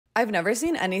I've never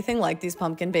seen anything like these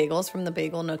pumpkin bagels from the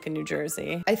Bagel Nook in New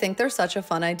Jersey. I think they're such a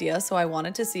fun idea, so I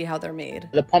wanted to see how they're made.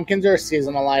 The pumpkins are a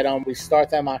seasonal item. We start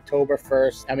them October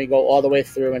 1st and we go all the way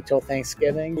through until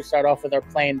Thanksgiving. We start off with our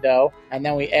plain dough and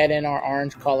then we add in our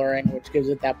orange coloring, which gives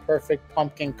it that perfect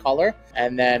pumpkin color.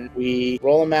 And then we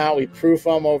roll them out, we proof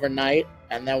them overnight.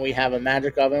 And then we have a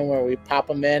magic oven where we pop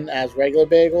them in as regular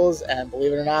bagels, and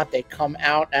believe it or not, they come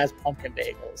out as pumpkin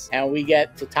bagels. And we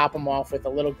get to top them off with a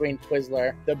little green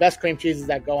Twizzler. The best cream cheeses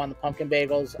that go on the pumpkin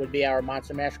bagels would be our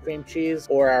Monster Mash cream cheese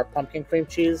or our pumpkin cream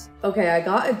cheese. Okay, I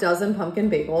got a dozen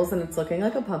pumpkin bagels and it's looking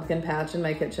like a pumpkin patch in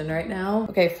my kitchen right now.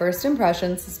 Okay, first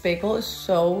impressions, this bagel is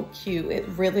so cute. It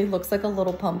really looks like a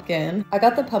little pumpkin. I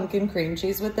got the pumpkin cream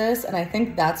cheese with this, and I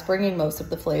think that's bringing most of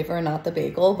the flavor, not the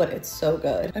bagel, but it's so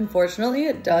good. Unfortunately,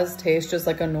 it does taste just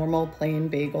like a normal plain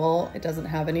bagel. It doesn't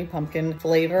have any pumpkin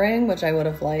flavoring, which I would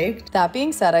have liked. That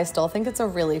being said, I still think it's a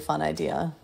really fun idea.